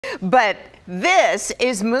But this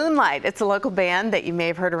is Moonlight. It's a local band that you may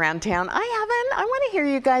have heard around town. I haven't. I want to hear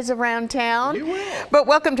you guys around town. You will. But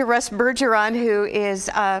welcome to Russ Bergeron, who is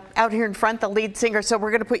out here in front, the lead singer. So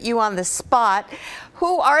we're going to put you on the spot.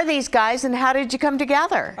 Who are these guys and how did you come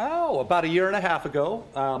together? Oh, about a year and a half ago.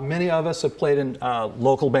 Many of us have played in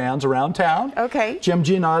local bands around town. Okay. Jim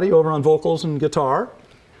Giannotti over on vocals and guitar.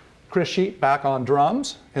 Chris Sheet back on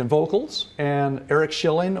drums and vocals, and Eric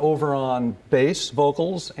Schilling over on bass,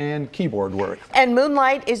 vocals, and keyboard work. And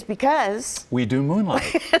Moonlight is because we do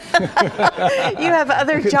Moonlight. you have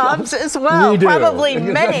other jobs as well. We do. Probably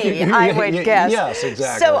many, I would guess. Yes,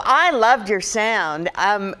 exactly. So I loved your sound.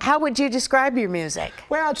 How would you describe your music?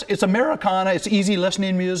 Well, it's Americana. It's easy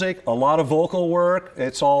listening music, a lot of vocal work.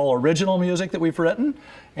 It's all original music that we've written.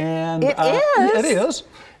 And it is? It is.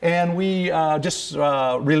 And we just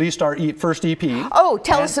released our first EP. Oh,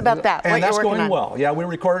 tell us about that. And what that's you're working going on. well. Yeah, we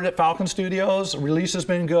recorded at Falcon Studios. Release has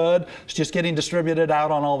been good. It's just getting distributed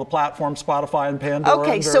out on all the platforms, Spotify and Pandora.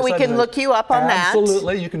 Okay, so we can look you up on that.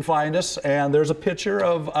 Absolutely, you can find us. And there's a picture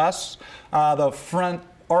of us, the front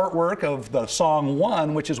artwork of the song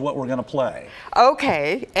One, which is what we're going to play.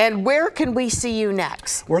 Okay, and where can we see you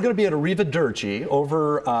next? We're going to be at Arrivederci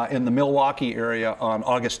over in the Milwaukee area on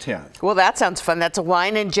August 10th. Well, that sounds fun. That's a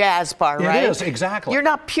wine and jazz bar, right? It is, exactly. You're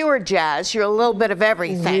not pure jazz. You're a little bit of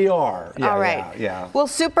everything. We are. Yeah, all right. Yeah. Well,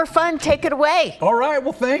 super fun. Take it away. All right.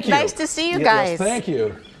 Well, thank you. Nice to see you Yes, guys. thank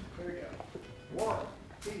you. Here we go. 1,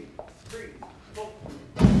 2, 3, 4.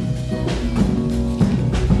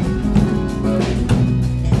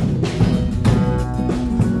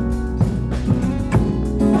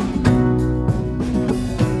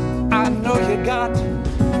 I know you got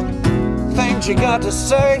things you got to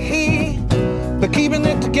say, but keeping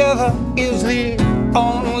it together is the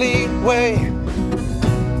only way.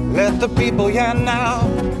 Let the people, yeah, now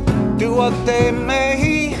do what they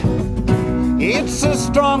may. It's a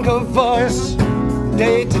stronger voice,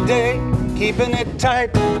 day to day, keeping it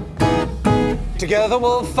tight. Together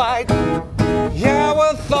we'll fight, yeah,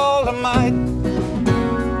 with all our might.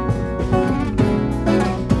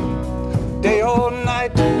 Day or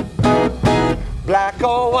night, black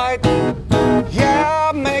or white,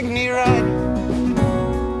 yeah, make me right.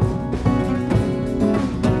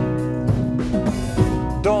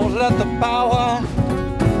 Don't let the power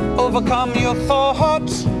overcome your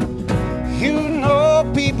thoughts. You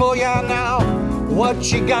know, people, yeah, now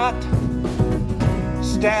what you got.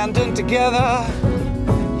 Standing together,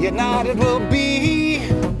 united we'll be.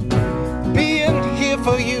 Being here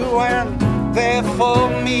for you and there for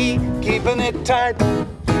me. Keeping it tight.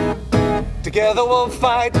 Together we'll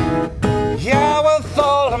fight, yeah, with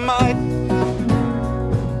all our might.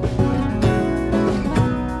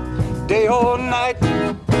 Day or night,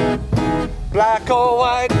 black or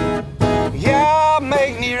white, yeah,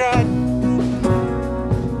 make me right.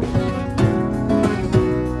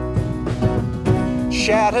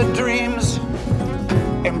 Shattered dreams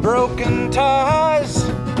and broken ties,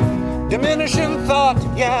 diminishing thought,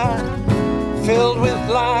 yeah, filled with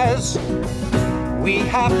lies. We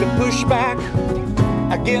have to push back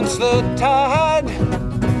against the tide.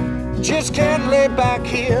 Just can't lay back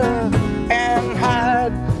here and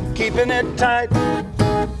hide. Keeping it tight.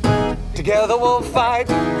 Together we'll fight,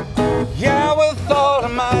 yeah, with all our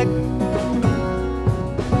might.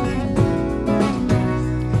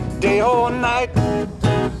 Day or night,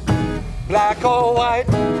 black or white,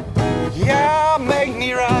 yeah, make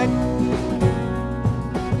me right.